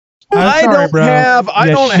I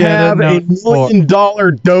don't have a $1 million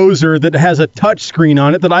dozer that has a touch screen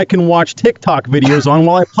on it that I can watch TikTok videos on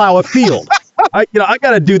while I plow a field. I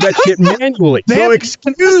got to do that shit manually. So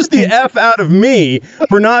excuse the F out of me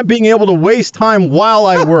for not being able to waste time while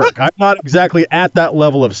I work. I'm not exactly at that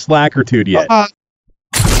level of slackertude yet.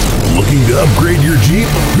 Looking to upgrade your Jeep?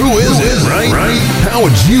 Who isn't, right? How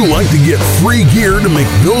would you like to get free gear to make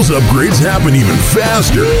those upgrades happen even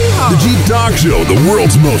faster? The Jeep Talk Show, the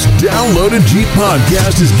world's most downloaded Jeep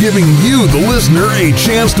podcast, is giving you, the listener, a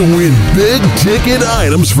chance to win big-ticket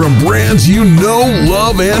items from brands you know,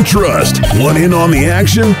 love, and trust. Want in on the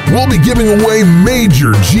action? We'll be giving away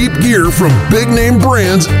major Jeep gear from big-name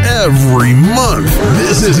brands every month.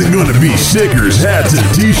 This isn't going to be stickers, hats, and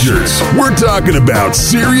t-shirts. We're talking about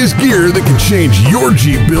serious gear that can change your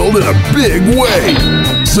Jeep build in a big way.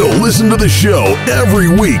 So listen to the show every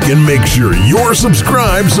week and make sure you're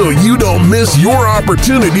subscribed so you don't miss your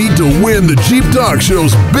opportunity to win the Jeep Talk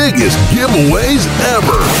Show's biggest giveaways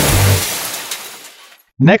ever.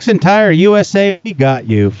 Nexen Tire USA got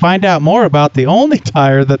you. Find out more about the only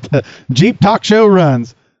tire that the Jeep Talk Show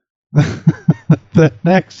runs. The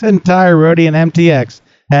Nexen Tire Roadian MTX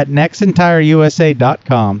at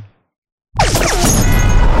nexentireusa.com.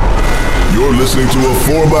 You're listening to a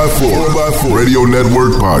 4x4 Radio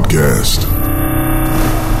Network podcast.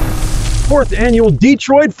 4th Annual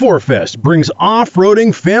Detroit 4Fest brings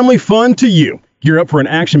off-roading family fun to you. Gear up for an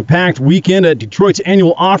action-packed weekend at Detroit's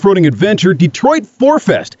annual off-roading adventure, Detroit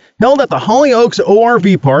 4Fest. Held at the Hollyoaks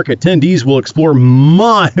ORV Park, attendees will explore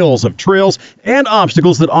miles of trails and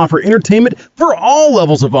obstacles that offer entertainment for all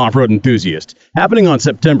levels of off-road enthusiasts. Happening on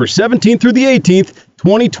September 17th through the 18th,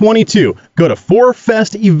 2022. Go to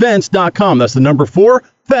 4festevents.com. That's the number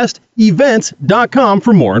 4festevents.com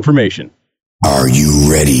for more information. Are you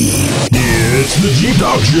ready? It's the Jeep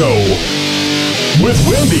Talk Show with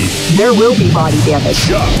Wendy. There will be body damage.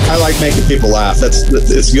 Chuck. I like making people laugh.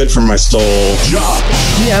 It's good for my soul. Chuck.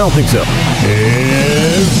 Yeah, I don't think so.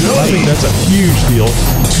 And Tony. I think that's a huge deal.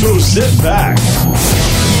 So sit back,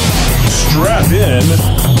 strap in,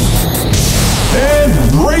 and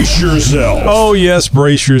brace yourself. Oh yes,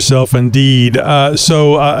 brace yourself indeed. I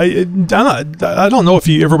don't know if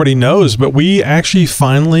everybody knows, but we actually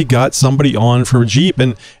finally got somebody on for Jeep,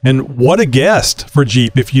 and what a guest for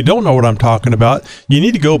Jeep. If you don't know what I'm talking about, you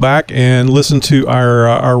need to go back and listen to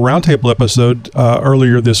our roundtable episode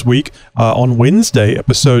earlier this week on Wednesday,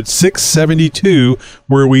 episode 672,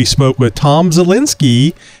 where we spoke with Tom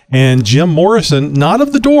Zielinski and Jim Morrison, not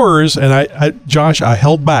of the Doors. And Josh, I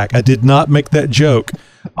held back. I did not make that joke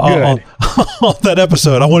on that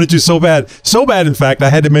episode. I wanted to so bad, in fact, I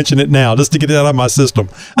had to mention it now just to get it out of my system.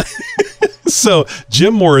 So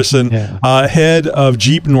Jim Morrison, head of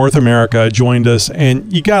Jeep North America, joined us,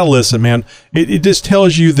 and you got to listen, man. It just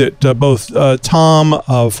tells you that both Tom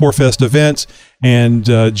of 4Fest Events and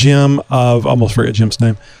Jim of, almost forget Jim's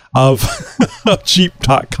name, of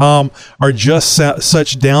Jeep.com are just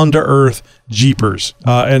such down-to-earth Jeepers.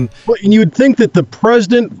 And you would think that the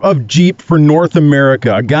president of Jeep for North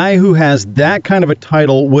America, a guy who has that kind of a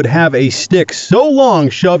title, would have a stick so long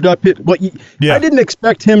shoved up it. I didn't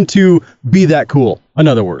expect him to be that cool. In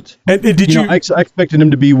other words, and I expected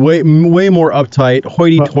him to be way more uptight,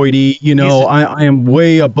 hoity-toity. I am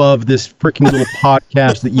way above this freaking little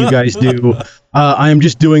podcast that you guys do. I am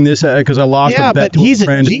just doing this because I lost a bet to a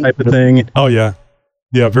friend type of thing. Oh yeah,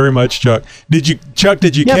 very much, Chuck. Did you catch?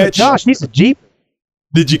 But Josh, he's a Jeep.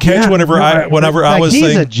 Did you catch whenever I was he's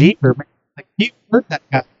saying a Jeeper? Like, you heard that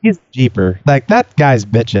guy? He's a Jeeper. Like, that guy's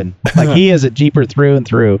bitching. Like, he is a Jeeper through and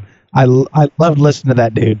through. I love listening to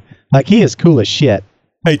that dude. Like, he is cool as shit.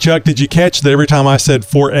 Hey Chuck, did you catch that every time I said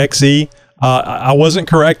 4XE, I wasn't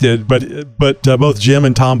corrected, but both Jim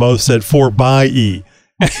and Tom both said 4xE.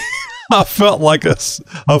 I felt like a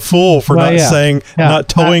fool for not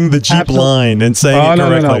towing the Jeep line and saying it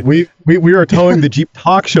correctly. No. We are towing the Jeep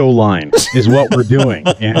Talk Show line is what we're doing,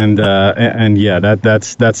 and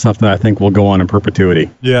that's something I think will go on in perpetuity.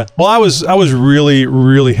 Yeah. Well, I was really,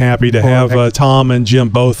 really happy to have Tom and Jim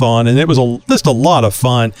both on, and it was just a lot of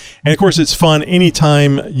fun. And of course, it's fun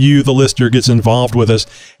anytime you, the listener, gets involved with us,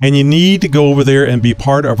 and you need to go over there and be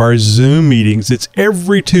part of our Zoom meetings. It's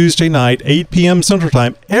every Tuesday night, 8 p.m. Central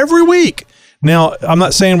Time, every week. Now, I'm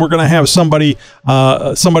not saying we're going to have somebody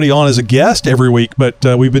on as a guest every week, but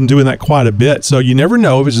we've been doing that quite a bit. So you never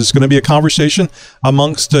know if it's just going to be a conversation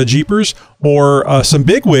amongst Jeepers or some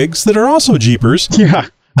bigwigs that are also Jeepers. Yeah,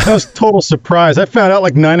 that was a total surprise. I found out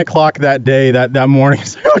like 9 o'clock that day, that morning. I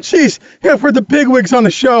was like, oh, geez, for the bigwigs on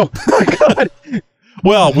the show. Oh, my God.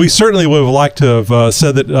 Well, we certainly would have liked to have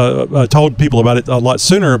said that, told people about it a lot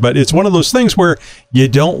sooner, but it's one of those things where you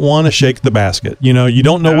don't want to shake the basket. You know, you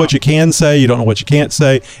don't know what you can say, you don't know what you can't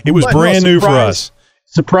say. It was brand new for us.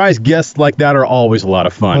 Surprise guests like that are always a lot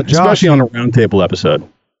of fun, Well, Josh- especially on a roundtable episode.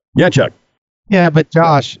 Yeah, Chuck. Yeah, but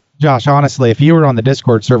Josh, honestly, if you were on the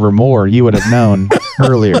Discord server more, you would have known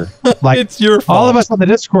earlier. Like, It's your fault. all of us on the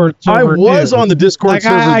Discord I server was knew. on the Discord Like,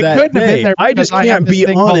 server I that couldn't have been day. there I just because can't had this be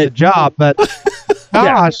thing on called it. a job, but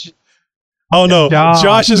gosh, Oh, no.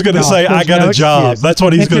 Josh is going to say, I there's got no a job. excuse. That's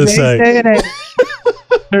what he's In going to today's say. day and age,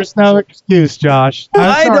 there's no excuse, Josh. I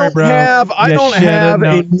I'm sorry, don't bro. have You $1 should million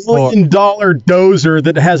known before. dozer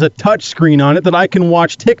that has a touch screen on it that I can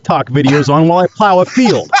watch TikTok videos on while I plow a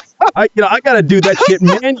field. I got to do that shit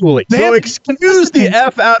manually. So Damn. excuse the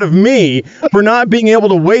F out of me for not being able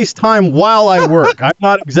to waste time while I work. I'm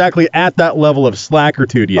not exactly at that level of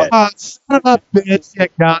slackertude yet. Son of a bitch, you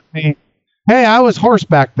got me. Hey, I was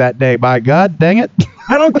horseback that day, by God, dang it.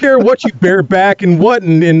 I don't care what you bareback and what,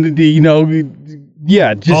 and you know,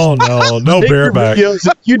 yeah, just Oh, no. No take your bareback. videos,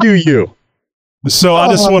 you do you. So I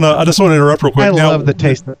just want to interrupt real quick. I now, love the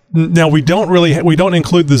taste of it. Now we don't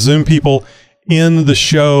include the Zoom people in the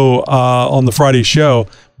show on the Friday show,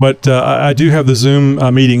 but I do have the Zoom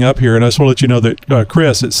meeting up here, and I just want to let you know that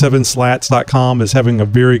Chris at 7slats.com is having a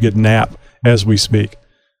very good nap as we speak.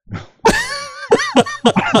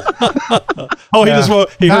 Oh, he Yeah. just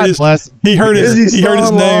woke. He God heard his. bless him. He heard his. Is he He heard his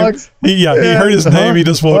sawing name. logs? He heard his name. He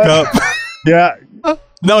just woke up. Yeah.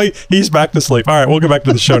 No, he's back to sleep. All right, we'll go back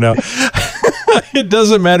to the show now. It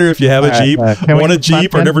doesn't matter if you have a All right, Jeep, can we want a get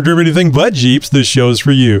Jeep, or in? never driven anything but Jeeps. This show's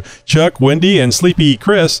for you. Chuck, Wendy, and Sleepy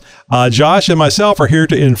Chris, Josh, and myself are here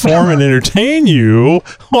to inform and entertain you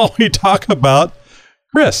while we talk about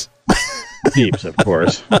Chris. Jeeps, of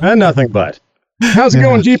course. And nothing but. How's it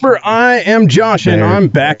going, Jeeper? I am Josh, and I'm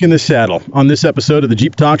back in the saddle. On this episode of the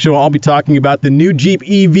Jeep Talk Show, I'll be talking about the new Jeep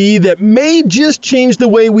EV that may just change the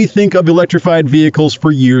way we think of electrified vehicles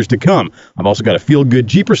for years to come. I've also got a feel-good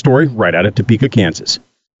Jeeper story right out of Topeka, Kansas.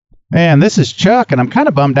 Man, this is Chuck, and I'm kind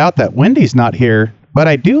of bummed out that Wendy's not here, but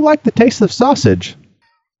I do like the taste of sausage.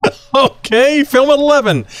 Okay, film at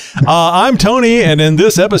 11. I'm Tony, and in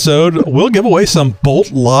this episode, we'll give away some Bolt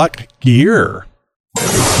Lock gear.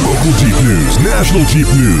 Local Jeep news, national Jeep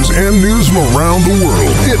news, and news from around the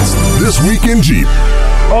world. It's This Week in Jeep.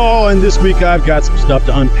 Oh, and this week I've got some stuff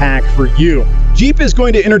to unpack for you. Jeep is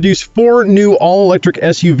going to introduce 4 new all-electric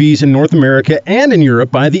SUVs in North America and in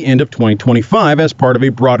Europe by the end of 2025 as part of a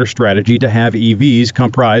broader strategy to have EVs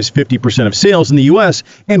comprise 50% of sales in the U.S.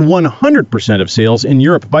 and 100% of sales in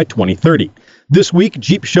Europe by 2030. This week,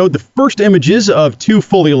 Jeep showed the first images of 2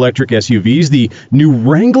 fully electric SUVs, the new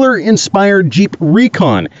Wrangler-inspired Jeep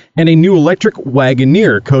Recon and a new electric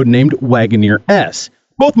Wagoneer, codenamed Wagoneer S.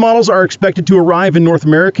 Both models are expected to arrive in North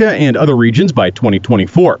America and other regions by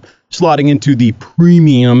 2024. Slotting into the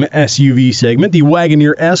premium SUV segment, the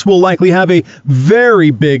Wagoneer S will likely have a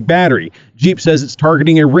very big battery. Jeep says it's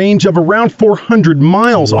targeting a range of around 400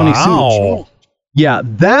 miles on a single charge. Yeah,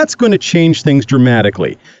 that's going to change things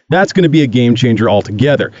dramatically. That's going to be a game changer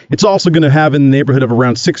altogether. It's also going to have in the neighborhood of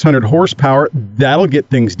around 600 horsepower. That'll get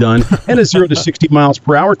things done. And a 0 to 60 miles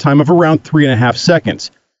per hour time of around 3.5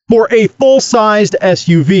 seconds. For a full-sized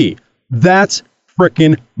SUV, that's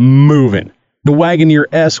frickin' moving. The Wagoneer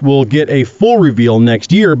S will get a full reveal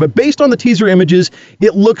next year, but based on the teaser images,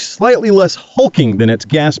 it looks slightly less hulking than its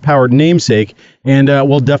gas-powered namesake, and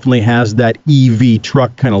definitely has that EV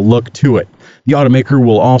truck kind of look to it. The automaker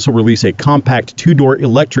will also release a compact 2-door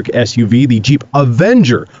electric SUV, the Jeep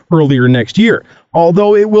Avenger, earlier next year,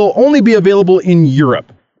 although it will only be available in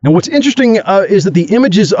Europe. Now, what's interesting is that the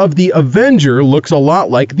images of the Avenger looks a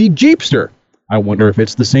lot like the Jeepster. I wonder if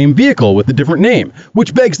it's the same vehicle with a different name,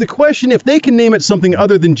 which begs the question, if they can name it something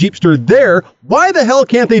other than Jeepster there, why the hell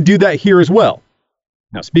can't they do that here as well?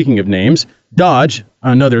 Now, speaking of names, Dodge,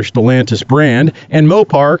 another Stellantis brand, and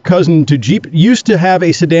Mopar, cousin to Jeep, used to have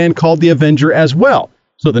a sedan called the Avenger as well.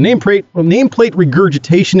 So the nameplate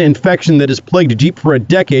regurgitation infection that has plagued Jeep for a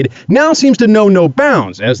decade now seems to know no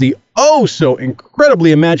bounds, as the so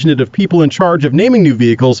incredibly imaginative people in charge of naming new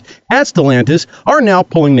vehicles at Stellantis are now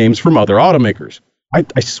pulling names from other automakers.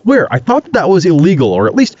 I swear, I thought that was illegal, or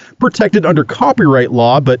at least protected under copyright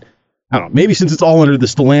law, but I don't know, maybe since it's all under the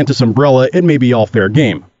Stellantis umbrella, it may be all fair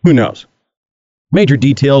game. Who knows? Major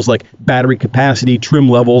details like battery capacity, trim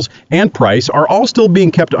levels, and price are all still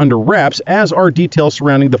being kept under wraps, as are details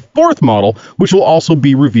surrounding the 4th model, which will also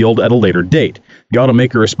be revealed at a later date. The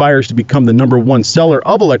automaker aspires to become the #1 seller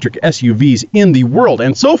of electric SUVs in the world,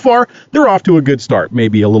 and so far, they're off to a good start.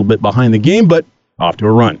 Maybe a little bit behind the game, but off to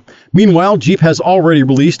a run. Meanwhile, Jeep has already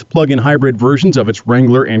released plug-in hybrid versions of its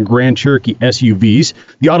Wrangler and Grand Cherokee SUVs.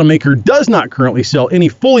 The automaker does not currently sell any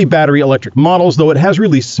fully battery electric models, though it has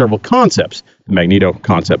released several concepts. The Magneto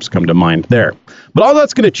concepts come to mind there. But all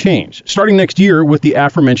that's going to change, starting next year with the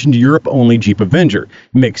aforementioned Europe-only Jeep Avenger. It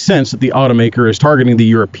makes sense that the automaker is targeting the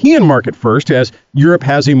European market first, as Europe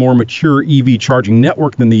has a more mature EV charging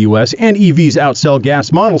network than the US, and EVs outsell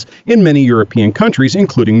gas models in many European countries,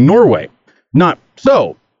 including Norway. Not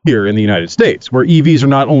so here in the United States, where EVs are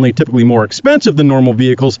not only typically more expensive than normal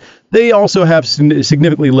vehicles, they also have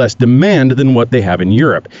significantly less demand than what they have in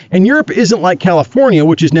Europe. And Europe isn't like California,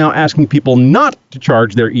 which is now asking people not to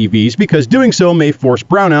charge their EVs because doing so may force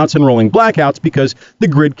brownouts and rolling blackouts because the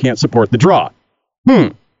grid can't support the draw.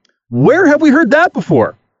 Where have we heard that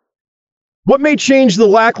before? What may change the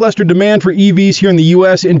lackluster demand for EVs here in the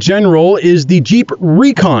U.S. in general is the Jeep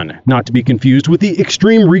Recon, not to be confused with the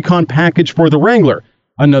Extreme Recon package for the Wrangler.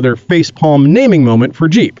 Another facepalm naming moment for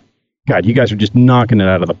Jeep. God, you guys are just knocking it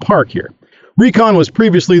out of the park here. Recon was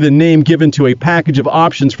previously the name given to a package of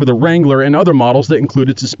options for the Wrangler and other models that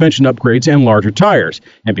included suspension upgrades and larger tires.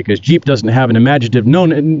 And because Jeep doesn't have an imaginative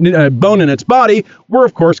bone in its body, we're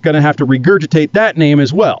of course going to have to regurgitate that name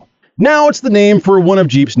as well. Now it's the name for one of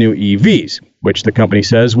Jeep's new EVs, which the company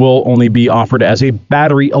says will only be offered as a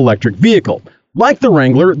battery electric vehicle. Like the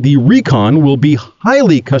Wrangler, the Recon will be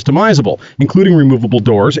highly customizable, including removable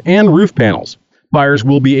doors and roof panels. Buyers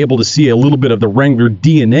will be able to see a little bit of the Wrangler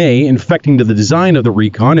DNA infecting to the design of the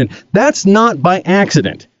Recon, and that's not by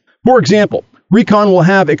accident. For example, Recon will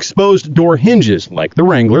have exposed door hinges, like the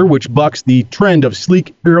Wrangler, which bucks the trend of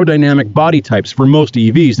sleek aerodynamic body types for most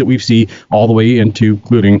EVs that we've seen all the way into,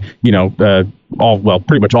 including,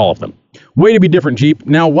 pretty much all of them. Way to be different, Jeep.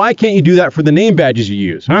 Now, why can't you do that for the name badges you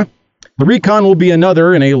use, huh? The Recon will be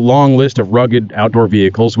another in a long list of rugged outdoor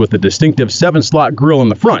vehicles with a distinctive 7-slot grille in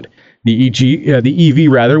the front. The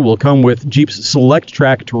EV will come with Jeep's Select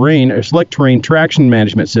Terrain traction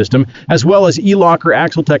management system, as well as e-locker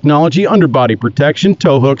axle technology, underbody protection,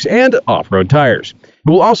 tow hooks, and off-road tires. It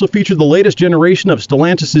will also feature the latest generation of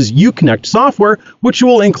Stellantis' Uconnect software, which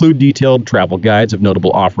will include detailed travel guides of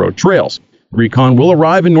notable off-road trails. The Recon will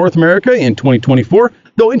arrive in North America in 2024,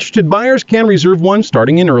 though interested buyers can reserve one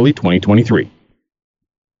starting in early 2023.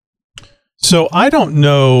 So I don't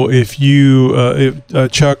know if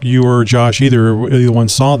Chuck, you or Josh, either one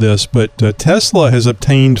saw this, but Tesla has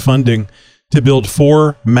obtained funding to build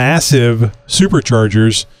 4 massive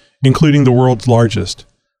superchargers, including the world's largest.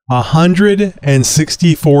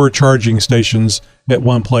 164 charging stations at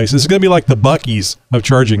one place. This is going to be like the Buc-ee's of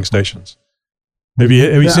charging stations. Have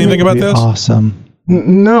you seen anything about this? Awesome.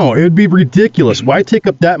 No, it would be ridiculous. Why take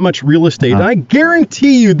up that much real estate? I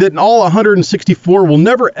guarantee you that all 164 will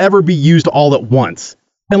never, ever be used all at once.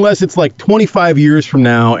 Unless it's like 25 years from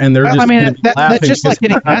now and they're just that's just like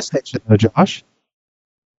any gas station, though, Josh.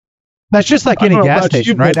 That's just like any gas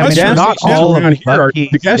station, right? I mean, not all around here.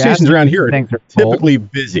 The gas stations around here are typically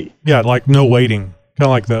busy. Yeah, like no waiting. Kind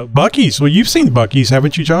of like the Buc-ee's. Well, you've seen Buc-ee's,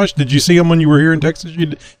 haven't you, Josh? Did you see them when you were here in Texas?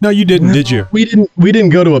 No, you didn't, did you? We didn't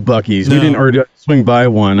go to a Buc-ee's. No. We didn't, or swing by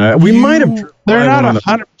one. We might have. They're not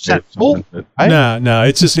 100% full. No.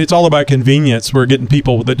 It's all about convenience. We're getting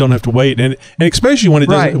people that don't have to wait, and especially when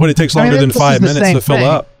it takes longer than 5 minutes to fill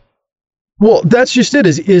up. Well, that's just it.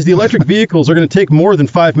 Is the electric vehicles are going to take more than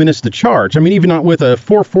 5 minutes to charge. I mean, even with a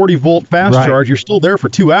 440 volt fast charge, you're still there for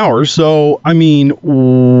 2 hours. So, I mean,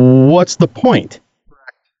 what's the point?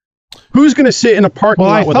 Who's going to sit in a parking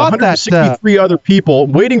lot with 163 other people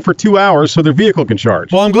waiting for 2 hours so their vehicle can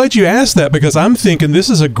charge? Well, I'm glad you asked that because I'm thinking this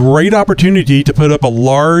is a great opportunity to put up a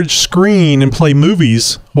large screen and play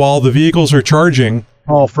movies while the vehicles are charging.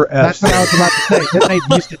 Oh, for F. That's what I was about to say. Didn't they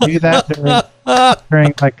used to do that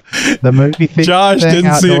during like the movie theater? Josh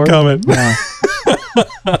didn't see it coming. Yeah.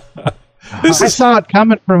 I saw it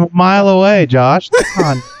coming from a mile away, Josh. Come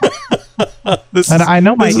on. I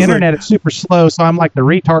know my internet is super slow, so I'm like the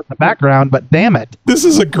retard in the background, but damn it. This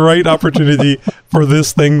is a great opportunity for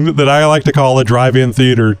this thing that I like to call a drive-in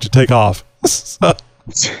theater to take off. It's a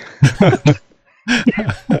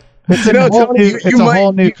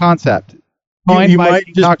whole new concept. You might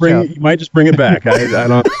just bring it back. I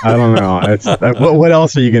don't know. What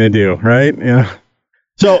else are you going to do, right? Yeah.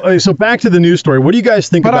 So back to the news story. What do you guys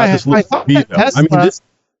think about this?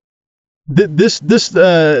 This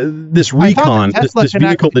Recon, this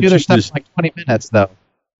vehicle that do stuff in like 20 minutes, though.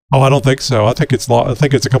 Oh, I don't think so. I think it's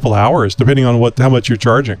a couple of hours, depending on how much you're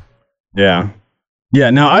charging. Yeah. Yeah,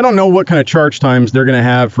 now I don't know what kind of charge times they're going to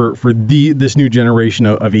have for this new generation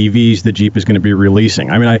of EVs that Jeep is going to be releasing.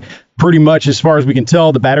 I mean, I pretty much, as far as we can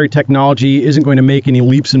tell, the battery technology isn't going to make any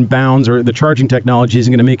leaps and bounds, or the charging technology isn't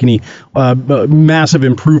going to make any massive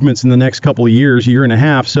improvements in the next couple of years, year and a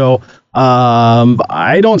half. So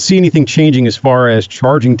I don't see anything changing as far as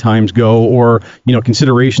charging times go, or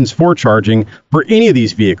considerations for charging for any of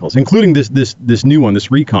these vehicles, including this new one,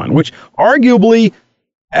 this Recon, which arguably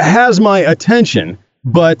has my attention,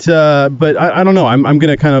 but I don't know. I'm going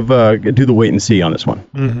to kind of do the wait and see on this one.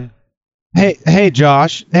 Mm-hmm. Hey,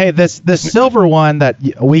 Josh. Hey, this silver one that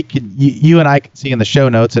you and I can see in the show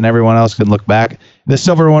notes, and everyone else can look back. The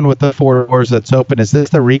silver one with the 4 doors that's open. Is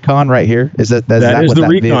this the Recon right here? Is that is the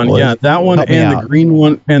Recon? Yeah, that one and the green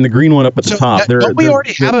one up at the top. Don't we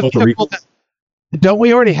already have a vehicle? Don't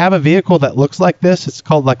we already have a vehicle that looks like this? It's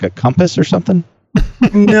called like a Compass or something.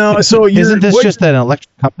 No, so isn't this just an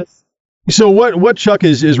electric Compass? So what Chuck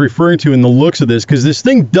is referring to in the looks of this, because this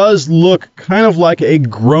thing does look kind of like a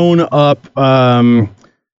grown-up, what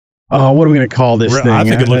are we going to call this thing? I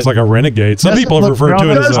think it looks like a Renegade. Some people have referred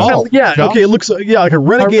to it as it looks like a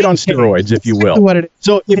Renegade on steroids, if you will.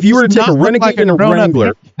 So if you were to take a Renegade and a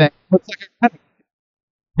Wrangler,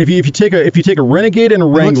 if you take a Renegade and a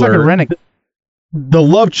Wrangler, looks like a Renegade. The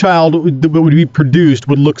love child that would be produced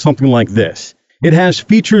would look something like this. It has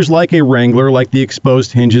features like a Wrangler, like the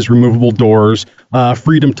exposed hinges, removable doors,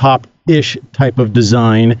 Freedom Top-ish type of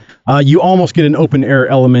design. You almost get an open-air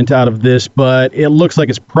element out of this, but it looks like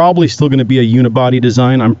it's probably still going to be a unibody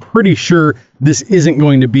design. I'm pretty sure this isn't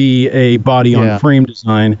going to be a body-on-frame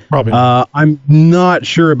design. Probably. I'm not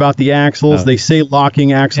sure about the axles. No. They say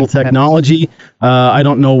locking axle technology. I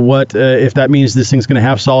don't know what if that means this thing's going to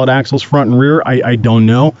have solid axles front and rear. I don't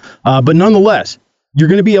know. But nonetheless, you're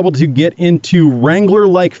going to be able to get into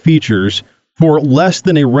Wrangler-like features for less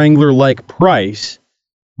than a Wrangler-like price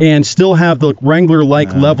and still have the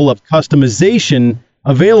Wrangler-like level of customization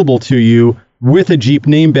available to you with a Jeep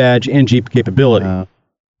name badge and Jeep capability.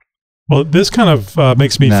 Well, this kind of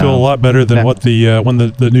makes me feel a lot better than what when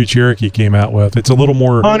the new Cherokee came out with. It's a little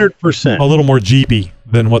more 100%, a little more Jeepy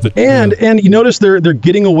than what the and you notice they're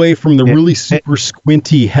getting away from the really super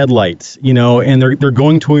squinty headlights, and they're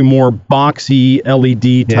going to a more boxy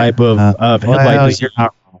LED type of headlight design,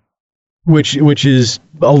 which is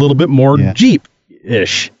a little bit more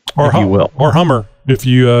Jeep-ish, if you will, or Hummer. If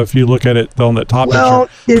you look at it on that top picture.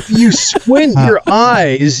 If you squint your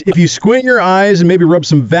eyes, and maybe rub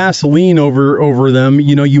some Vaseline over them,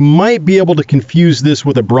 you might be able to confuse this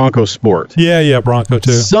with a Bronco Sport. Yeah, Bronco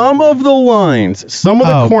too. Some of the lines, some of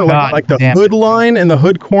the corner, like the hood line and the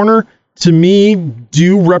hood corner, to me,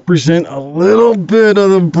 do represent a little bit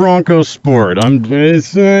of the Bronco Sport.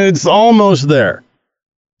 It's almost there.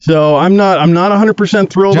 So I'm not 100%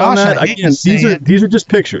 thrilled on that. Again, these are just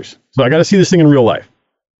pictures. So I got to see this thing in real life.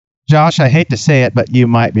 Josh, I hate to say it, but you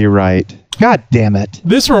might be right. God damn it!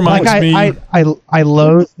 This reminds me. I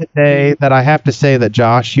loathe the day that I have to say that,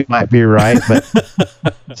 Josh, you might be right, but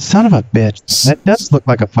son of a bitch, that does look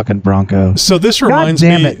like a fucking Bronco. So this reminds me.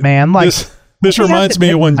 God damn it, man! Like this reminds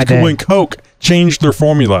me of when Coke changed their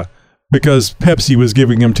formula because Pepsi was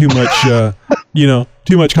giving them too much,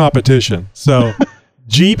 too much competition. So.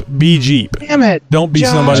 Jeep, be Jeep. Damn it! Don't be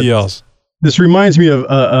somebody else. This reminds me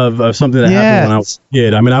of something that happened when I was a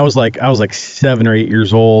kid. I mean, I was like 7 or 8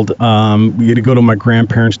 years old. We had to go to my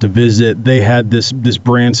grandparents to visit. They had this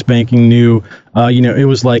brand spanking new. It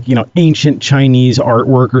was like ancient Chinese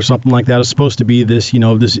artwork or something like that. It was supposed to be this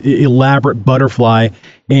this elaborate butterfly,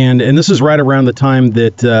 and this is right around the time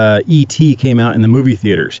that E.T. came out in the movie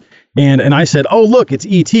theaters. And I said, oh, look, it's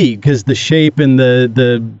E.T. because the shape and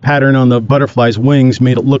the pattern on the butterfly's wings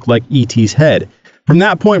made it look like E.T.'s head. From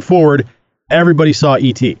that point forward, everybody saw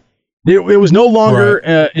E.T. It was no longer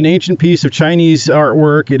an ancient piece of Chinese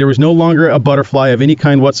artwork. There was no longer a butterfly of any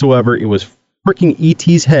kind whatsoever. It was freaking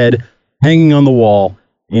E.T.'s head hanging on the wall.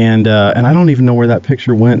 And I don't even know where that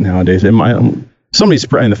picture went nowadays. Somebody's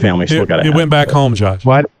in the family still got it. It went back home, Josh.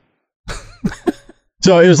 What?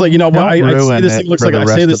 So it was like, I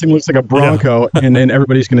say this thing looks like a Bronco, and then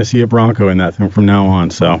everybody's going to see a Bronco in that thing from now on.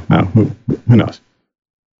 So who knows?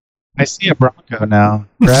 I see a Bronco now.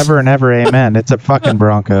 Forever and ever, amen. It's a fucking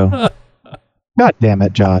Bronco. God damn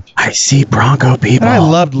it, Josh. I see Bronco people. And I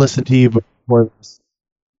loved listening to you before this.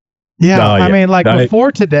 Yeah, I mean,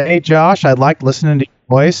 before today, Josh, I liked listening to your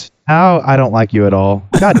voice. Now I don't like you at all.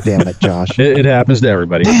 God damn it, Josh. It happens to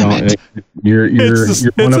everybody. You're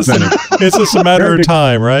one of many. It's just a matter of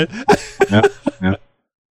time, right? Yeah.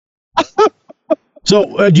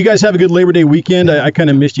 So, do you guys have a good Labor Day weekend? I kind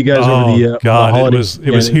of missed you guys over the God, holiday.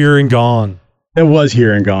 it was here and gone. It was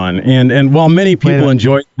here and gone, and while many people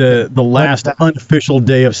enjoyed the last unofficial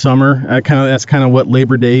day of summer, that's kind of what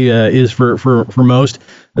Labor Day is for most.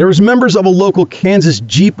 There was members of a local Kansas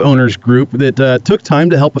Jeep owners group that took time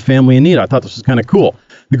to help a family in need. I thought this was kind of cool.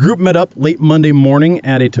 The group met up late Monday morning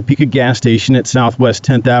at a Topeka gas station at Southwest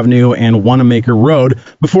 10th Avenue and Wanamaker Road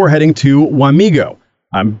before heading to Wamego.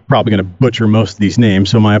 I'm probably going to butcher most of these names,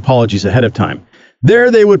 so my apologies ahead of time.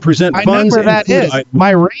 There, they would present funds. I know where that is.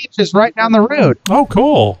 My ranch is right down the road. Oh,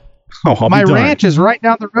 cool. Oh, my ranch is right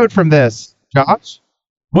down the road from this, Josh.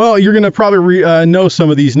 Well, you're going to probably know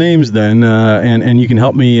some of these names then, and you can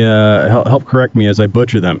help me help correct me as I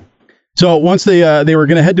butcher them. So once they were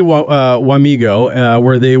going to head to Wamego,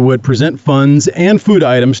 where they would present funds and food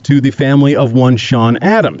items to the family of one Sean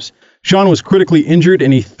Adams. Sean was critically injured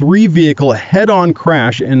in a 3-vehicle head-on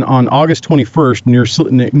crash on August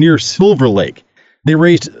 21st near Silver Lake. They've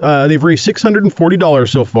raised $640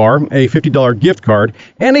 so far, a $50 gift card,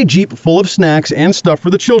 and a Jeep full of snacks and stuff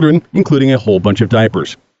for the children, including a whole bunch of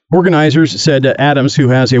diapers. Organizers said Adams, who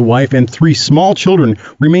has a wife and 3 small children,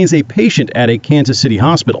 remains a patient at a Kansas City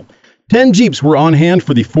hospital. 10 Jeeps were on hand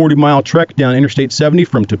for the 40-mile trek down Interstate 70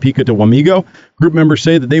 from Topeka to Wamego. Group members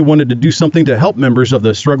say that they wanted to do something to help members of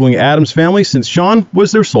the struggling Adams family since Sean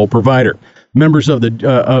was their sole provider. Members of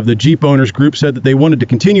the Jeep owners group said that they wanted to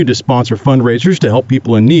continue to sponsor fundraisers to help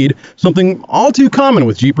people in need, something all too common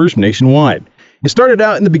with Jeepers nationwide. It started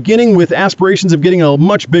out in the beginning with aspirations of getting a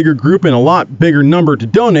much bigger group and a lot bigger number to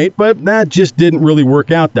donate, but that just didn't really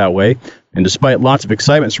work out that way. And despite lots of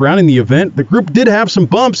excitement surrounding the event, the group did have some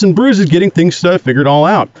bumps and bruises getting things figured all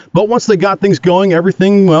out. But once they got things going,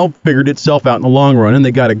 everything, figured itself out in the long run, and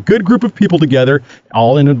they got a good group of people together,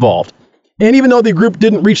 all involved. And even though the group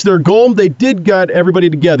didn't reach their goal, they did got everybody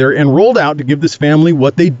together and rolled out to give this family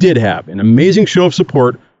what they did have, an amazing show of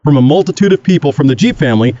support from a multitude of people from the Jeep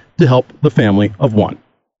family to help the family of one.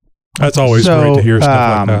 That's always great to hear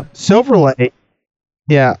stuff like that. Silver Lake.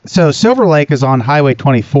 Yeah, so Silver Lake is on Highway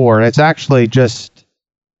 24. It's actually just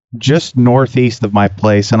northeast of my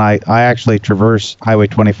place, and I actually traverse Highway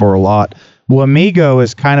 24 a lot. Wamego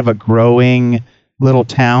is kind of a growing little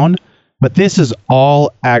town, but this is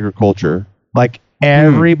all agriculture. Like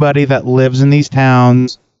everybody that lives in these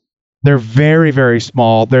towns, they're very, very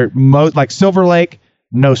small. They're like Silver Lake,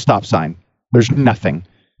 no stop sign. There's nothing.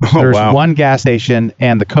 There's one gas station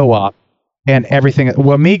and the co-op and everything.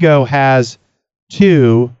 Wamego has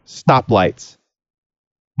 2 stoplights,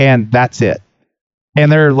 and that's it.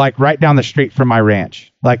 And they're like right down the street from my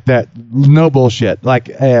ranch. Like that, no bullshit. Like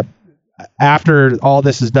after all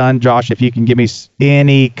this is done, Josh, if you can give me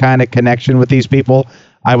any kind of connection with these people,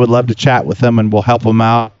 I would love to chat with them and we'll help them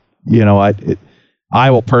out. You know,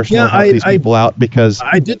 I will personally help these people out because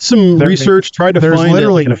I did some research, tried to find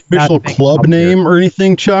an official club name or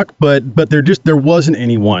anything, Chuck, but there wasn't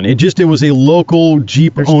anyone. It was a local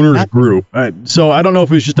Jeep owners group. So I don't know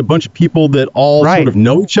if it was just a bunch of people that all sort of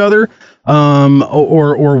know each other,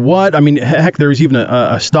 or what. I mean, heck, there was even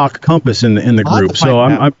a stock compass in the group.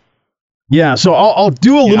 So so I'll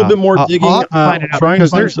do a little bit more digging, try and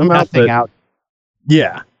find some out.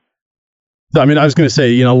 Yeah. So, I mean, I was going to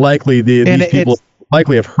say, likely these people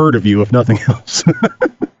likely have heard of you, if nothing else.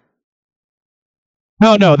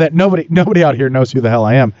 No, that nobody out here knows who the hell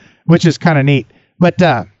I am, which is kind of neat. But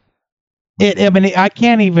I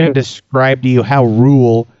can't even describe to you how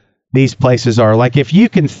rural these places are. Like, if you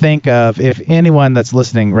can think of, if anyone that's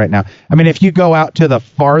listening right now, I mean, if you go out to the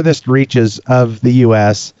farthest reaches of the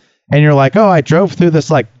U.S. and you're like, oh, I drove through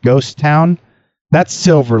this like ghost town, that's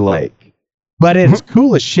Silver Lake. But it's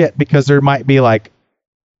cool as shit because there might be like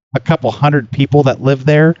a couple hundred people that live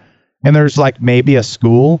there, and there's like maybe a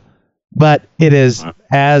school, but it is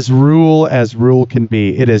as rural can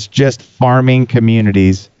be. It is just farming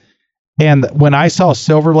communities. And when I saw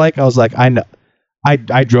Silver Lake, I was like, I know. I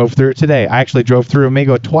drove through it today. I actually drove through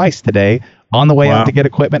Wamego twice today on the way out to get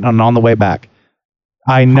equipment and on the way back.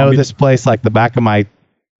 I know this place like the back of my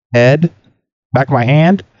head, back of my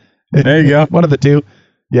hand. There you go. One of the two.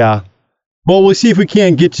 Yeah. Well, we'll see if we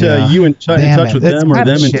can't get you in touch with them, or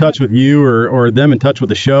them in touch with you, or them in touch with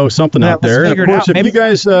the show, something out there. And of course, if you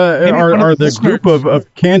guys are the group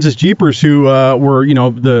of Kansas Jeepers who were,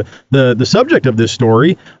 the subject of this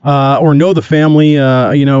story, or know the family,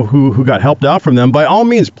 who got helped out from them, by all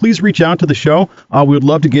means, please reach out to the show. We would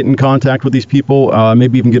love to get in contact with these people,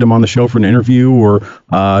 maybe even get them on the show for an interview, or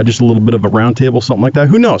just a little bit of a roundtable, something like that.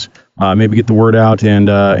 Who knows? Maybe get the word out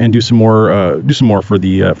and do some more for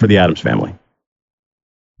the Adams family.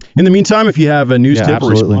 In the meantime, if you have a news tip or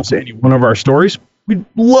response to any one of our stories, we'd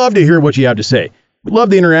love to hear what you have to say. We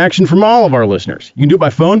love the interaction from all of our listeners. You can do it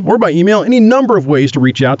by phone or by email, any number of ways to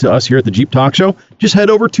reach out to us here at the Jeep Talk Show. Just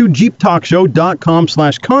head over to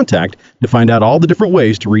jeeptalkshow.com/contact to find out all the different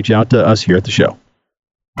ways to reach out to us here at the show.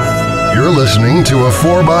 You're listening to a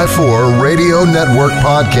 4x4 Radio Network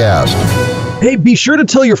podcast. Hey, be sure to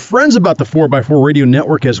tell your friends about the 4x4 Radio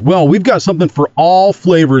Network as well. We've got something for all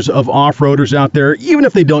flavors of off-roaders out there. Even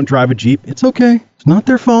if they don't drive a Jeep, it's okay. It's not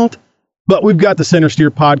their fault. But we've got the Center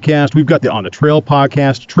Steer podcast. We've got the On the Trail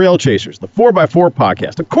podcast, Trail Chasers, the 4x4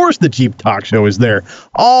 podcast. Of course, the Jeep Talk Show is there.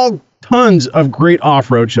 All tons of great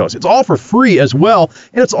off-road shows. It's all for free as well,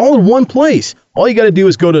 and it's all in one place. All you got to do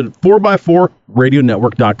is go to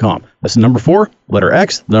 4x4radionetwork.com. That's the number 4, letter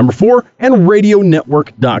X, the number 4, and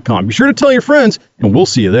radionetwork.com. Be sure to tell your friends, and we'll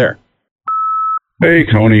see you there. Hey,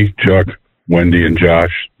 Tony, Chuck, Wendy, and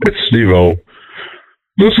Josh. It's Steve-O.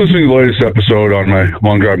 Just listening to the latest episode on my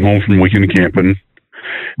long drive home from weekend camping,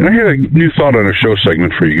 and I had a new thought on a show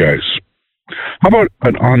segment for you guys. How about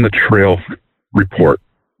an on-the-trail report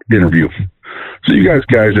interview? So you guys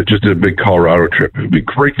that just did a big Colorado trip, it would be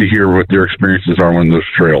great to hear what their experiences are on those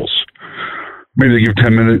trails. Maybe they give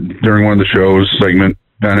 10 minutes during one of the shows segment.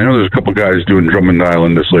 And I know there's a couple guys doing Drummond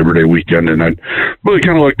Island this Labor Day weekend, and I'd really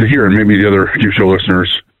kind of like to hear, and maybe the other Jeep Show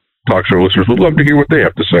listeners, Talk Show listeners, would love to hear what they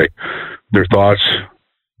have to say. Their thoughts,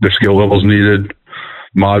 their skill levels needed,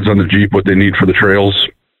 mods on the Jeep, what they need for the trails.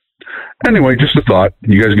 Anyway, just a thought.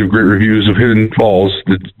 You guys give great reviews of Hidden Falls,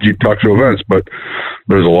 the Jeep Talk Show events, but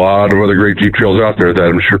there's a lot of other great Jeep trails out there that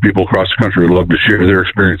I'm sure people across the country would love to share their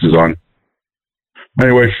experiences on.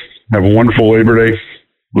 Anyway, have a wonderful Labor Day.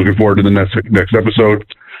 Looking forward to the next episode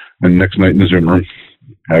and next night in the Zoom room.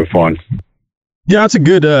 Have fun. Yeah, that's a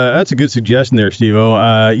good suggestion there, Steve-O.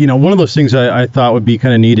 One of those things I thought would be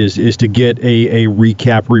kind of neat is to get a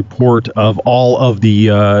recap report of all of the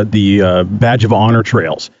Badge of Honor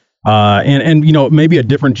trails. And maybe a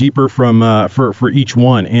different Jeeper for each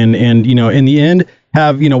one. And in the end,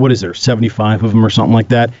 have, what is there, 75 of them or something like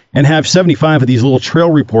that, and have 75 of these little trail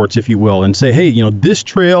reports, if you will, and say, hey, this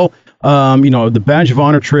trail, the Badge of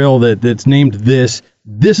Honor trail that's named this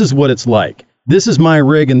is what it's like. This is my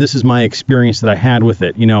rig, and this is my experience that I had with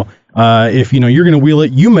it. If you're going to wheel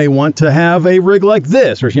it, you may want to have a rig like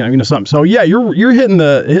this, or something. So yeah, you're hitting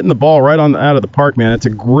the ball right out of the park, man. It's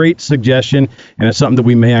a great suggestion, and it's something that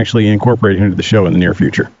we may actually incorporate into the show in the near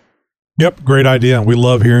future. Yep, great idea. We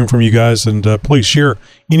love hearing from you guys, and please share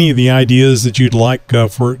any of the ideas that you'd like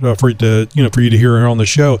for you to hear here on the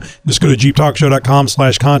show. Just go to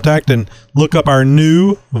jeeptalkshow.com/contact and look up our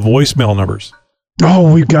new voicemail numbers.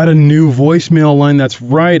 Oh, we've got a new voicemail line. That's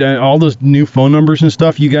right. All those new phone numbers and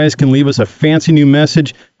stuff. You guys can leave us a fancy new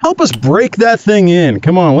message. Help us break that thing in.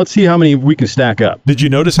 Come on, let's see how many we can stack up. Did you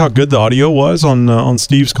notice how good the audio was on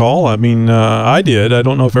Steve's call? I mean, I did. I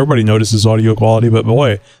don't know if everybody notices audio quality, but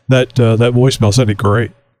boy, that voicemail sounded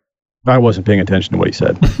great. I wasn't paying attention to what he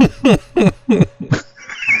said.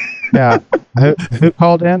 Yeah. Who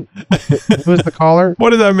called in? Who was the caller?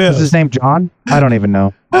 What did I miss? Is his name John? I don't even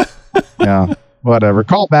know. Yeah. Whatever.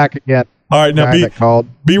 Call back again. All right, now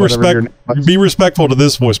be respectful to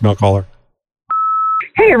this voicemail caller.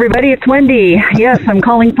 Hey, everybody, it's Wendy. Yes, I'm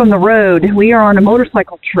calling from the road. We are on a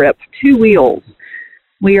motorcycle trip, 2 wheels.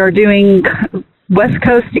 We are doing West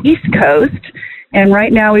Coast to East Coast, and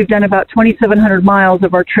right now we've done about 2,700 miles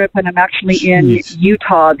of our trip, and I'm actually in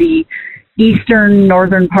Utah, the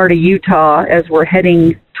northern part of Utah, as we're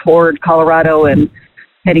heading toward Colorado and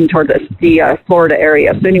heading toward the Florida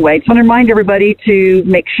area. So anyway, just want to remind everybody to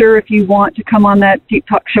make sure, if you want to come on that Jeep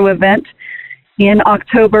Talk Show event in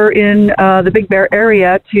October in the Big Bear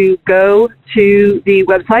area, to go to the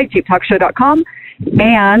website, jeeptalkshow.com,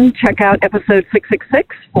 and check out episode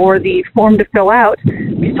 666 for the form to fill out.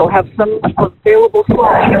 We still have some available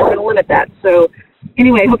slots. We're going to limit that. So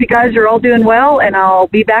anyway, hope you guys are all doing well, and I'll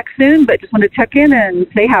be back soon, but just want to check in and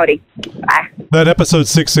say howdy. Bye. That episode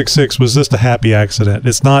 666 was just a happy accident.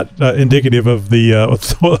 It's not indicative of the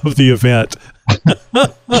event.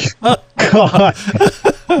 God.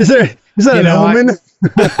 Is that an omen?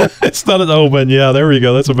 It's not an omen. Yeah, there we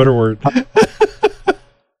go. That's a better word.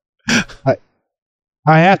 I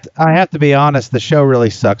have to be honest. The show really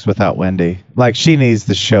sucks without Wendy. Like, she needs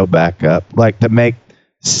the show back up. Like, to make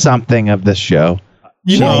something of the show.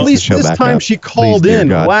 At least this time she called in.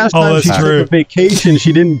 Last time she took a vacation,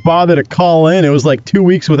 she didn't bother to call in. It was like 2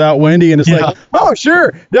 weeks without Wendy, and it's like, oh,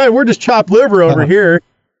 sure. Yeah, we're just chopped liver over here.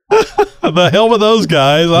 The hell with those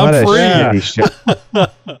guys. I'm free.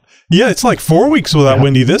 Yeah, it's like 4 weeks without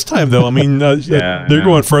Wendy this time, though. I mean, they're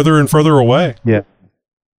going further and further away. Yeah.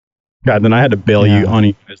 God, then I had to bail you on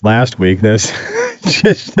you guys last week. This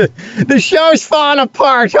just the show's falling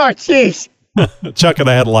apart. Oh, jeez. Chuck and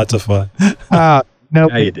I had lots of fun. No,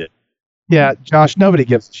 Yeah, you did. yeah, Josh. Nobody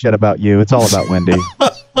gives a shit about you. It's all about Wendy.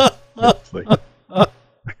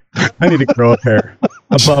 I need to grow a pair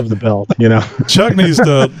above the belt, you know. Chuck's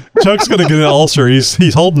going to get an ulcer.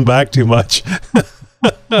 He's holding back too much.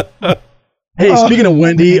 Hey, speaking of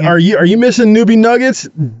Wendy, are you missing newbie nuggets?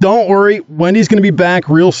 Don't worry, Wendy's going to be back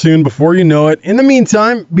real soon before you know it. In the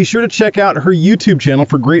meantime, be sure to check out her YouTube channel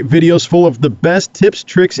for great videos full of the best tips,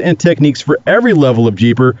 tricks, and techniques for every level of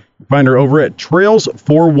Jeeper. Find her over at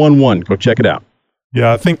Trails411. Go check it out.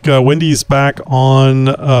 Yeah, I think Wendy's back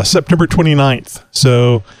on September 29th.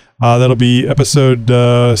 So that'll be episode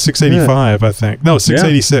 685, I think. No,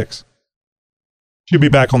 686. She'll be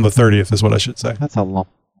back on the 30th is what I should say. That's a long.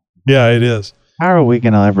 Yeah, it is. How are we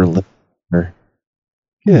gonna ever live her?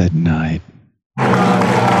 Good night.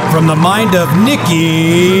 From the mind of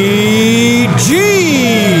Nikki G.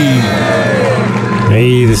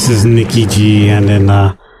 Hey, this is Nikki G, and in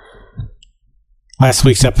last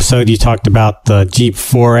week's episode, you talked about the Jeep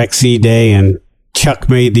 4xe day, and Chuck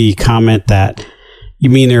made the comment that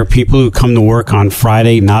you mean there are people who come to work on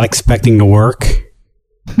Friday not expecting to work?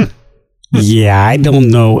 Yeah, I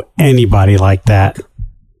don't know anybody like that.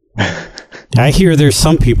 I hear there's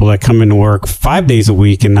some people that come into work 5 days a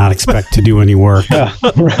week and not expect to do any work. Yeah,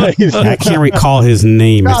 right. I can't recall his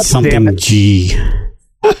name. God it's something damn it. G.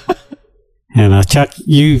 And Chuck,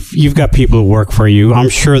 you've got people who work for you. I'm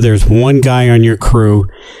sure there's one guy on your crew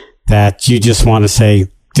that you just want to say,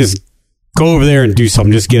 just go over there and do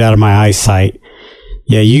something. Just get out of my eyesight.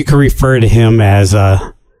 Yeah, you can refer to him as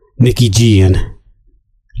Nicky Gian.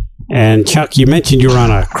 And Chuck, you mentioned you were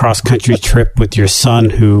on a cross-country trip with your son,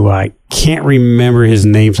 who I can't remember his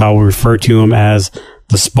name, so I'll refer to him as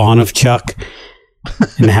the spawn of Chuck,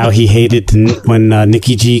 and how he hated when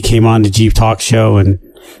Nikki G came on the Jeep Talk Show, and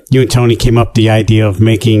you and Tony came up with the idea of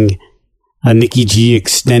making a Nikki G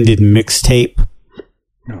extended mixtape.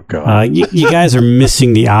 Oh, God. You guys are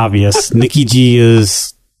missing the obvious. Nikki G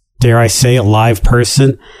is, dare I say, a live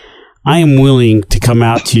person. I am willing to come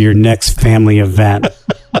out to your next family event,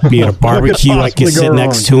 be it a barbecue I can sit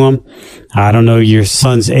next to him. I don't know your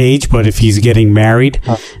son's age, but if he's getting married,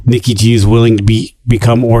 Nikki G is willing to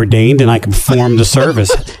become ordained, and I can perform the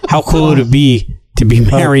service. How cool would it be to be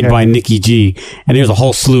married by Nikki G? And there's a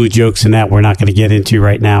whole slew of jokes in that we're not going to get into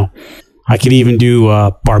right now. I could even do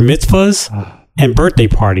bar mitzvahs and birthday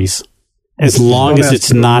parties. As long as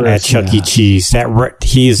it's not at Chuck E. Cheese.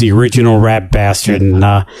 He is the original rat bastard, and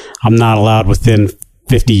I'm not allowed within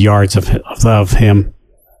 50 yards of him.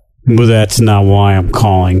 But that's not why I'm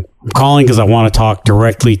calling. I'm calling because I want to talk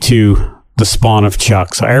directly to the spawn of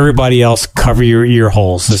Chuck. So everybody else, cover your ear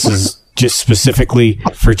holes. This is just specifically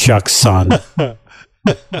for Chuck's son.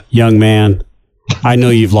 Young man, I know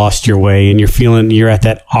you've lost your way, and you're at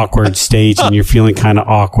that awkward stage, and you're feeling kind of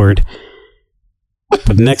awkward.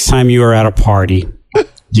 But next time you are at a party,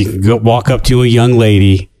 you can go walk up to a young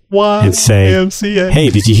lady and say, "Hey,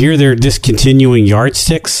 did you hear they're discontinuing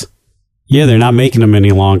yardsticks? Yeah, they're not making them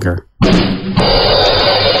any longer."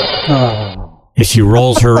 If she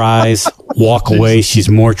rolls her eyes, walk away, she's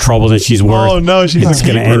more trouble than she's worth. Oh, no, she's It's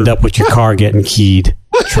going to end up with your car getting keyed.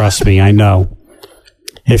 Trust me, I know.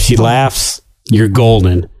 If she laughs, you're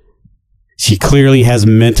golden. She clearly has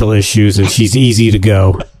mental issues, and she's easy to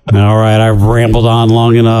go. All right, I've rambled on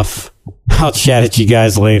long enough. I'll chat at you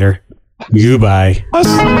guys later. Goodbye.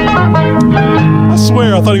 I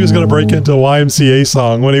swear, I thought he was going to break into a YMCA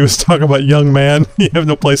song when he was talking about young man. You have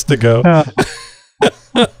no place to go.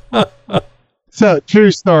 So, true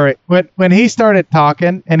story. When he started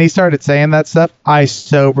talking and he started saying that stuff, I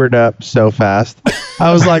sobered up so fast.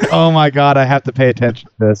 I was like, oh my God, I have to pay attention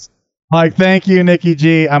to this. Like, thank you, Nikki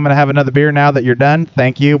G. I'm going to have another beer now that you're done.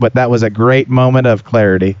 Thank you. But that was a great moment of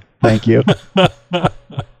clarity. Thank you.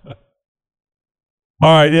 All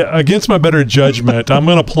right, yeah, against my better judgment, I'm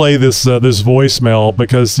going to play this voicemail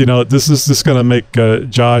because, this is just going to make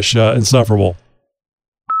Josh insufferable.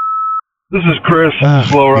 This is Chris,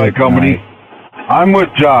 Slow Ride Company. I'm with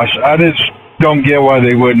Josh. I just don't get why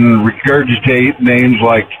they wouldn't regurgitate names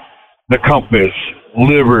like the Compass,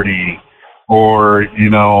 Liberty, or,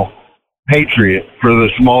 Patriot for the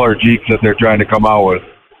smaller Jeeps that they're trying to come out with.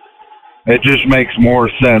 It just makes more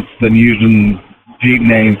sense than using Jeep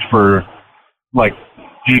names for, like,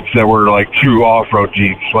 Jeeps that were, like, true off-road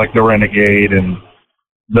Jeeps, like the Renegade, and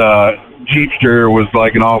the Jeepster was,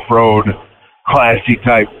 like, an off-road,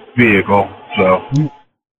 classy-type vehicle. So,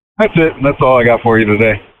 that's it. That's all I got for you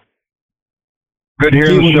today. Good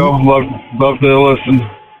hearing the show. Love to listen.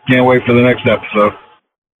 Can't wait for the next episode.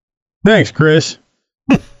 Thanks, Chris.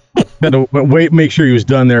 Had to make sure he was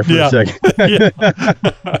done there for a second.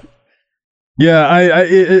 Yeah,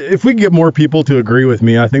 if we can get more people to agree with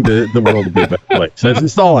me, I think the world would be a better place.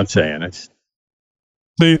 That's all I'm saying.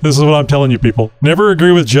 See, this is what I'm telling you, people. Never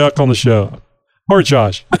agree with Chuck on the show. Or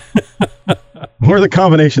Josh. Or the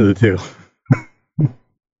combination of the two.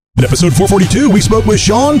 In episode 442, we spoke with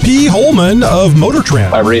Sean P. Holman of Motor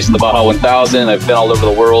Trend. I've raced in the Baja 1000. I've been all over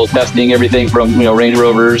the world testing everything from Range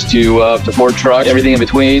Rovers to Ford trucks, everything in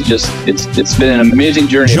between. Just it's been an amazing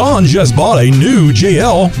journey. John just bought a new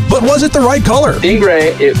JL, but was it the right color? In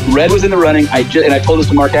gray, red was in the running. I told this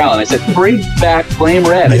to Mark Allen. I said, bring back flame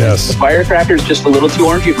red. Yes. The firecracker is just a little too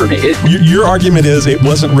orangey for me. Your argument is it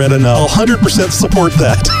wasn't red enough. I'll 100% support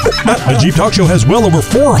that. The Jeep Talk Show has well over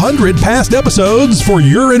 400 past episodes for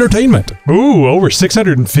your entertainment. Ooh, over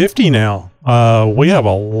 650 now. We have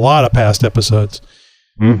a lot of past episodes.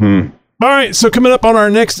 Mm-hmm. All right, so coming up on our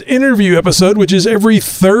next interview episode, which is every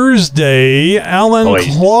Thursday, Alan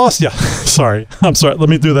Clausen. Yeah, I'm sorry. Let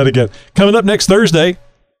me do that again. Coming up next Thursday.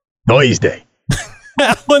 Thursday.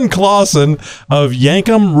 Alan Clausen of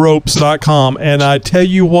yankumropes.com. And I tell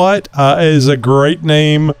you what, is a great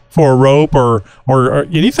name for a rope or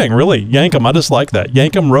anything, really. Yankum, I just like that.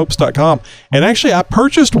 yankumropes.com. And actually, I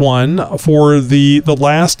purchased one for the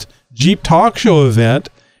last Jeep Talk Show event,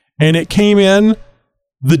 and it came in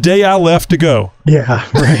the day I left to go. Yeah,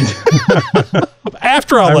 right.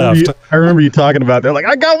 After I left. I remember you talking about that. Like,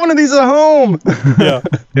 I got one of these at home. Yeah.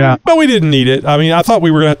 Yeah. But we didn't need it. I mean, I thought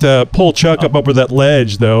we were going to have to pull Chuck up over that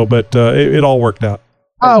ledge, though, but it all worked out.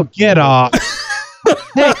 Oh, get off.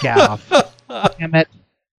 Take off. Damn it.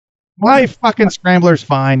 My fucking Scrambler's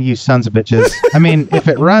fine, you sons of bitches. I mean, if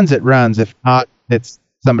it runs, it runs. If not, it's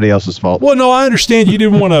somebody else's fault. Well, no, I understand you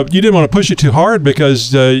didn't want to push it too hard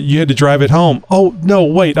because you had to drive it home. Oh, no,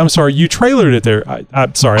 wait, I'm sorry. You trailered it there.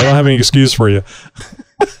 I'm sorry. I don't have any excuse for you.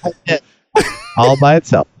 All by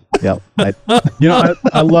itself. Yep.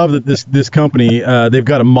 I love that this company, they've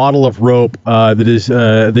got a model of rope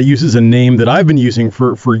that uses a name that I've been using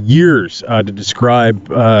for years to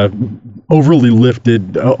describe overly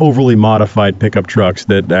lifted, overly modified pickup trucks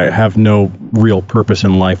that have no real purpose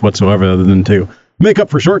in life whatsoever other than to make up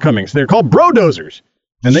for shortcomings. They're called Brodozers,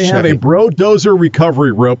 and they have a Brodozer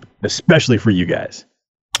recovery rope especially for you guys.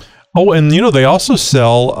 Oh, and they also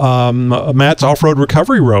sell Matt's off-road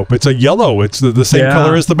recovery rope. It's a yellow. It's the same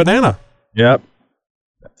color as the banana. Yep.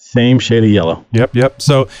 Same shade of yellow. Yep.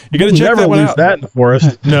 So you got to check that one out. Never lose that in the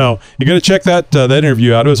forest. No, you got to check that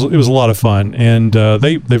interview out. It was a lot of fun, and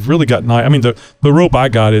they've really got nice. I mean, the rope I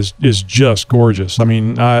got is just gorgeous. I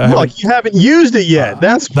mean, you haven't used it yet.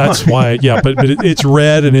 That's why. Yeah, but it's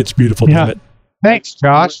red and it's beautiful. Yeah. Damn it. Thanks,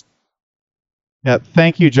 Josh. Yeah,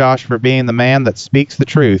 thank you, Josh, for being the man that speaks the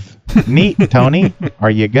truth. Neat, Tony. Are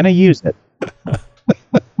you going to use it?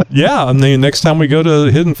 Yeah, and then next time we go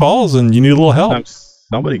to Hidden Falls and you need a little help.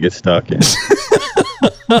 Somebody gets stuck in.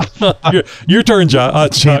 Your turn,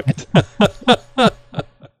 Chuck.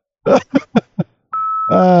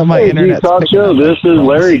 My internet Talk Show. This is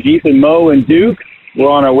Larry, Jeep, and Mo, and Duke. We're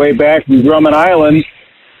on our way back from Drummond Island.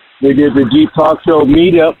 We did the Jeep Talk Show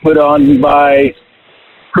meetup put on by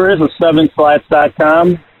Chris of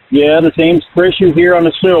 7slats.com. Yeah, the same Chris you hear on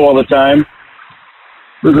the show all the time.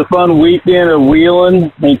 It was a fun weekend of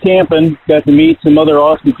wheeling and camping. Got to meet some other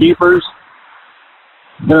awesome keepers.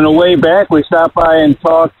 And on the way back, we stopped by and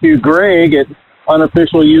talked to Greg at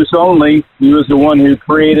Unofficial Use Only. He was the one who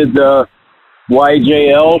created the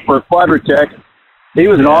YJL for Quadratech. He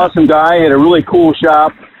was an awesome guy, had a really cool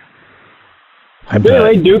shop.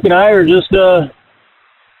 Anyway, Duke and I are just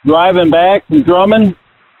driving back from Drummond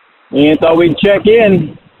and thought we'd check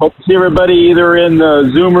in. Hope to see everybody either in the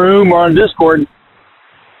Zoom room or on Discord.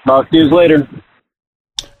 Talk to you later.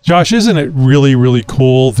 Josh, isn't it really, really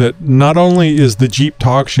cool that not only is the Jeep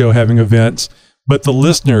Talk Show having events, but the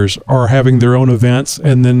listeners are having their own events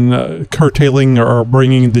and then curtailing or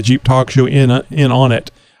bringing the Jeep Talk Show in on it,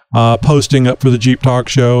 posting up for the Jeep Talk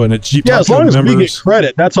Show, and it's Jeep Talk Show members. As long as we get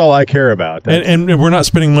credit, that's all I care about. And we're not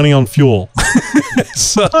spending money on fuel.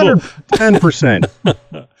 So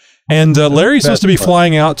 110%. And Larry's supposed to be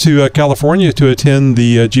flying out to California to attend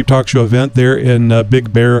the Jeep Talk Show event there in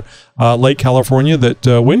Big Bear Lake, California,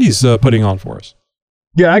 that Wendy's putting on for us.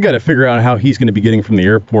 Yeah, I got to figure out how he's going to be getting from the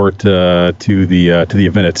airport to the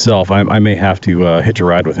event itself. I may have to hitch a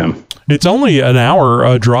ride with him. It's only an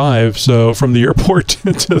hour drive, so from the airport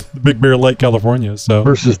to Big Bear Lake, California. So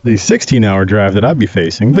versus the 16-hour drive that I'd be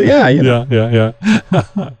facing. But yeah. Yeah.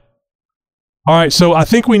 All right, so I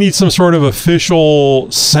think we need some sort of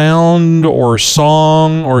official sound or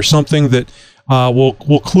song or something that will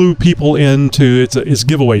clue people into it's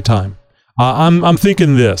giveaway time. I'm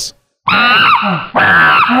thinking this.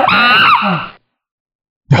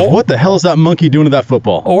 What the hell is that monkey doing to that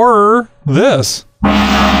football? Or this.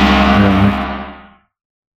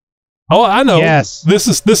 Oh, I know. Yes. This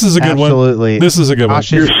is a good one. Absolutely. This is a good one.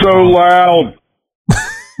 You're so loud.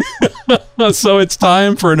 So it's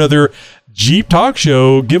time for another Jeep Talk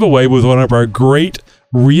Show giveaway with one of our great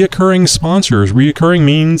reoccurring sponsors. Reoccurring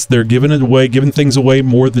means they're giving things away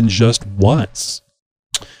more than just once.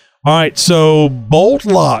 All right, so Bolt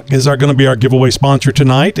Lock is going to be our giveaway sponsor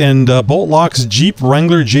tonight, and Bolt Lock's Jeep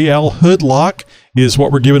Wrangler JL Hood Lock is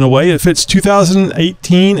what we're giving away. It fits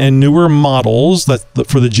 2018 and newer models. That's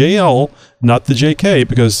for the JL, not the JK,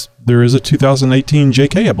 because there is a 2018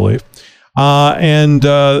 JK, I believe. And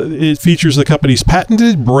it features the company's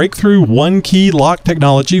patented breakthrough one-key lock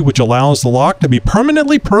technology, which allows the lock to be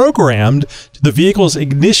permanently programmed to the vehicle's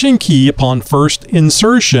ignition key upon first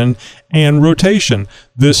insertion and rotation.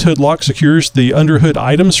 This hood lock secures the underhood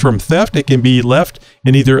items from theft. It can be left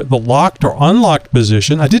in either the locked or unlocked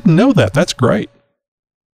position. I didn't know that. That's great.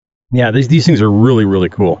 Yeah, these things are really, really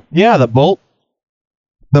cool. Yeah, the Bolt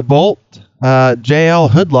JL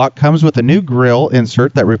hood lock comes with a new grill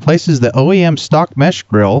insert that replaces the OEM stock mesh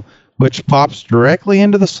grill, which pops directly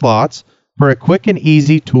into the slots for a quick and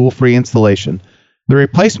easy tool-free installation. The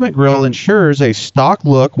replacement grill ensures a stock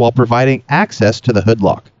look while providing access to the hood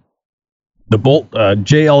lock. The Bolt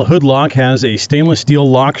JL Hood Lock has a stainless steel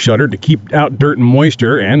lock shutter to keep out dirt and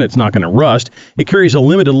moisture, and it's not going to rust. It carries a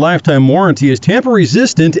limited lifetime warranty, is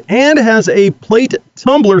tamper-resistant, and has a plate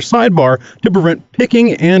tumbler sidebar to prevent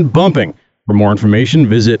picking and bumping. For more information,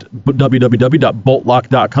 visit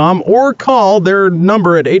www.boltlock.com or call their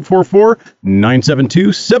number at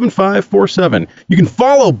 844-972-7547. You can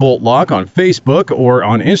follow Bolt Lock on Facebook or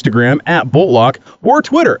on Instagram at Bolt Lock or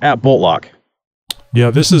Twitter at Bolt Lock. Yeah,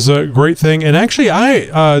 this is a great thing. And actually,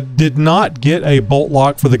 I did not get a bolt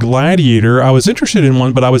lock for the Gladiator. I was interested in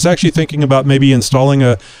one, but I was actually thinking about maybe installing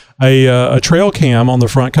a trail cam on the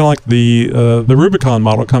front, kind of like the Rubicon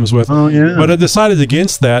model comes with. Oh, yeah. But I decided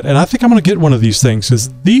against that, and I think I'm going to get one of these things because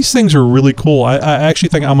these things are really cool. I actually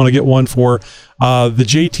think I'm going to get one for the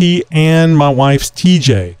JT and my wife's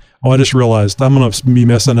TJ. Oh, I just realized I'm going to be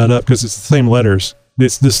messing that up because it's the same letters.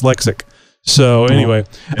 It's dyslexic. So anyway,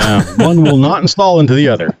 one will not install into the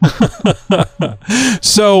other.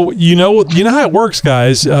 So you know how it works,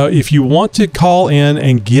 guys. If you want to call in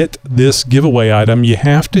and get this giveaway item, you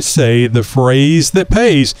have to say the phrase that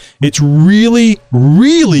pays. It's really,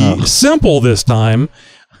 really simple this time.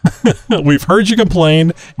 We've heard you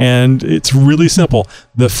complain, and it's really simple.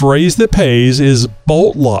 The phrase that pays is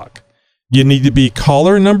Bolt Lock. You need to be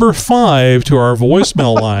caller number 5 to our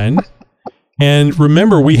voicemail line. And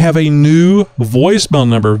remember, we have a new voicemail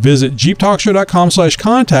number. Visit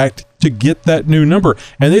jeeptalkshow.com/contact to get that new number.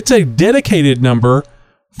 And it's a dedicated number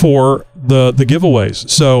for the giveaways.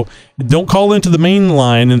 So don't call into the main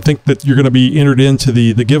line and think that you're going to be entered into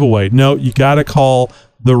the giveaway. No, you got to call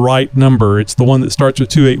the right number. It's the one that starts with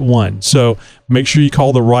 281. So make sure you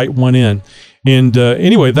call the right one in. And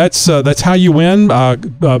anyway, that's how you win.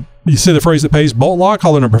 You say the phrase that pays, Bolt Lock,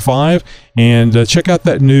 caller number 5, and check out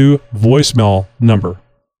that new voicemail number.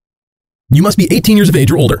 You must be 18 years of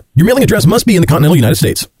age or older. Your mailing address must be in the continental United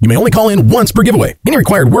States. You may only call in once per giveaway. Any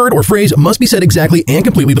required word or phrase must be said exactly and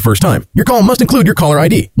completely the first time. Your call must include your caller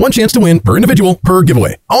ID. One chance to win per individual per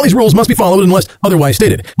giveaway. All these rules must be followed unless otherwise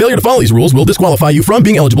stated. Failure to follow these rules will disqualify you from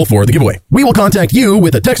being eligible for the giveaway. We will contact you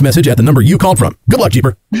with a text message at the number you called from. Good luck,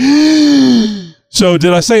 Jeeper. So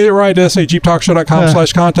did I say it right? Did I say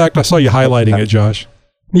jeeptalkshow.com/contact? I saw you highlighting it, Josh.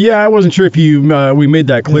 Yeah, I wasn't sure if we made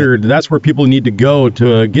that clear. That's where people need to go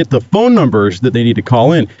to get the phone numbers that they need to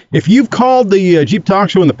call in. If you've called the Jeep Talk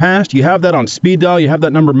Show in the past, you have that on speed dial, you have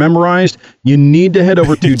that number memorized, you need to head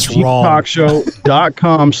over to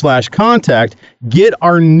jeeptalkshow.com/contact. Get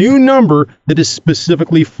our new number that is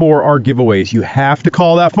specifically for our giveaways. You have to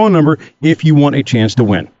call that phone number if you want a chance to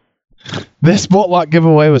win. This Bolt Lock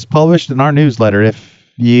giveaway was published in our newsletter. If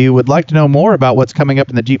you would like to know more about what's coming up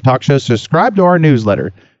in the Jeep Talk Show, subscribe to our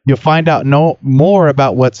newsletter. You'll find out more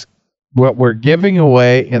about what we're giving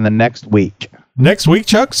away in the next week. Next week,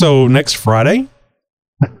 Chuck? So next Friday?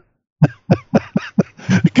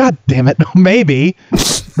 God damn it. Maybe.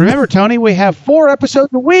 Remember, Tony, we have 4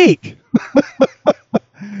 episodes a week.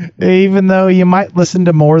 Even though you might listen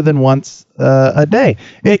to more than once a day.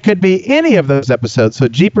 It could be any of those episodes. So,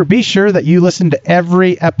 Jeeper, be sure that you listen to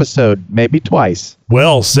every episode, maybe twice.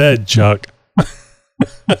 Well said, Chuck.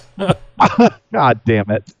 God damn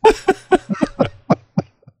it.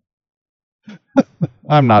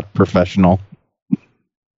 I'm not professional.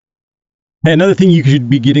 Hey, another thing you should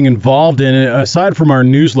be getting involved in, aside from our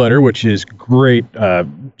newsletter, which is great,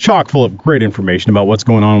 chock full of great information about what's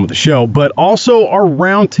going on with the show, but also our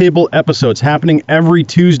roundtable episodes happening every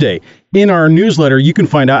Tuesday. In our newsletter, you can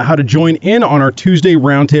find out how to join in on our Tuesday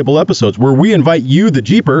roundtable episodes, where we invite you, the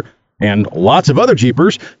Jeeper, and lots of other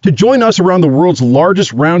Jeepers, to join us around the world's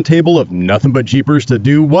largest roundtable of nothing but Jeepers to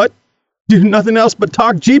do what? Do nothing else but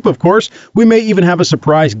talk Jeep, of course. We may even have a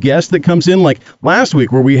surprise guest that comes in, like last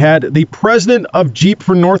week, where we had the president of Jeep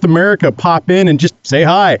for North America pop in and just say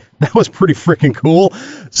hi. That was pretty freaking cool.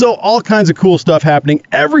 So all kinds of cool stuff happening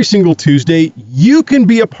every single Tuesday. You can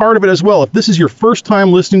be a part of it as well. If this is your first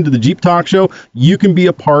time listening to the Jeep Talk Show, you can be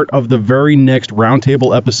a part of the very next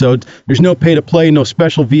roundtable episode. There's no pay to play, no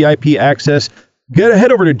special VIP access.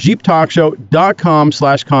 Head over to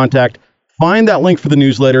jeeptalkshow.com/contact. Find that link for the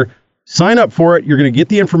newsletter. Sign up for it. You're going to get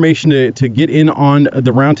the information to get in on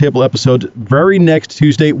the roundtable episodes very next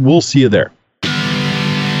Tuesday. We'll see you there.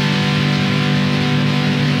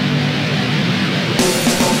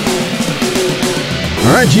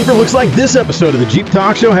 All right, Jeeper, looks like this episode of the Jeep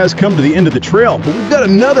Talk Show has come to the end of the trail, but we've got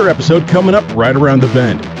another episode coming up right around the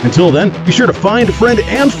bend. Until then, be sure to find, friend,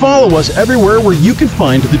 and follow us everywhere where you can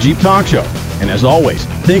find the Jeep Talk Show. And as always,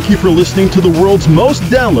 thank you for listening to the world's most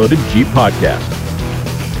downloaded Jeep podcast.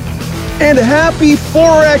 And happy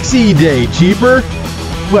 4XE Day, Jeeper!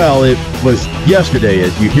 Well, it was yesterday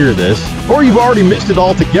as you hear this, or you've already missed it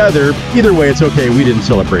altogether. Either way, it's okay. We didn't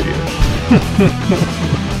celebrate it.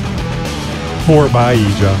 4 by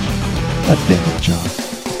E, Josh. God damn it, Josh.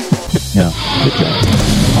 Yeah, good job.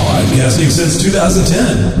 Podcasting since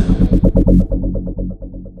 2010.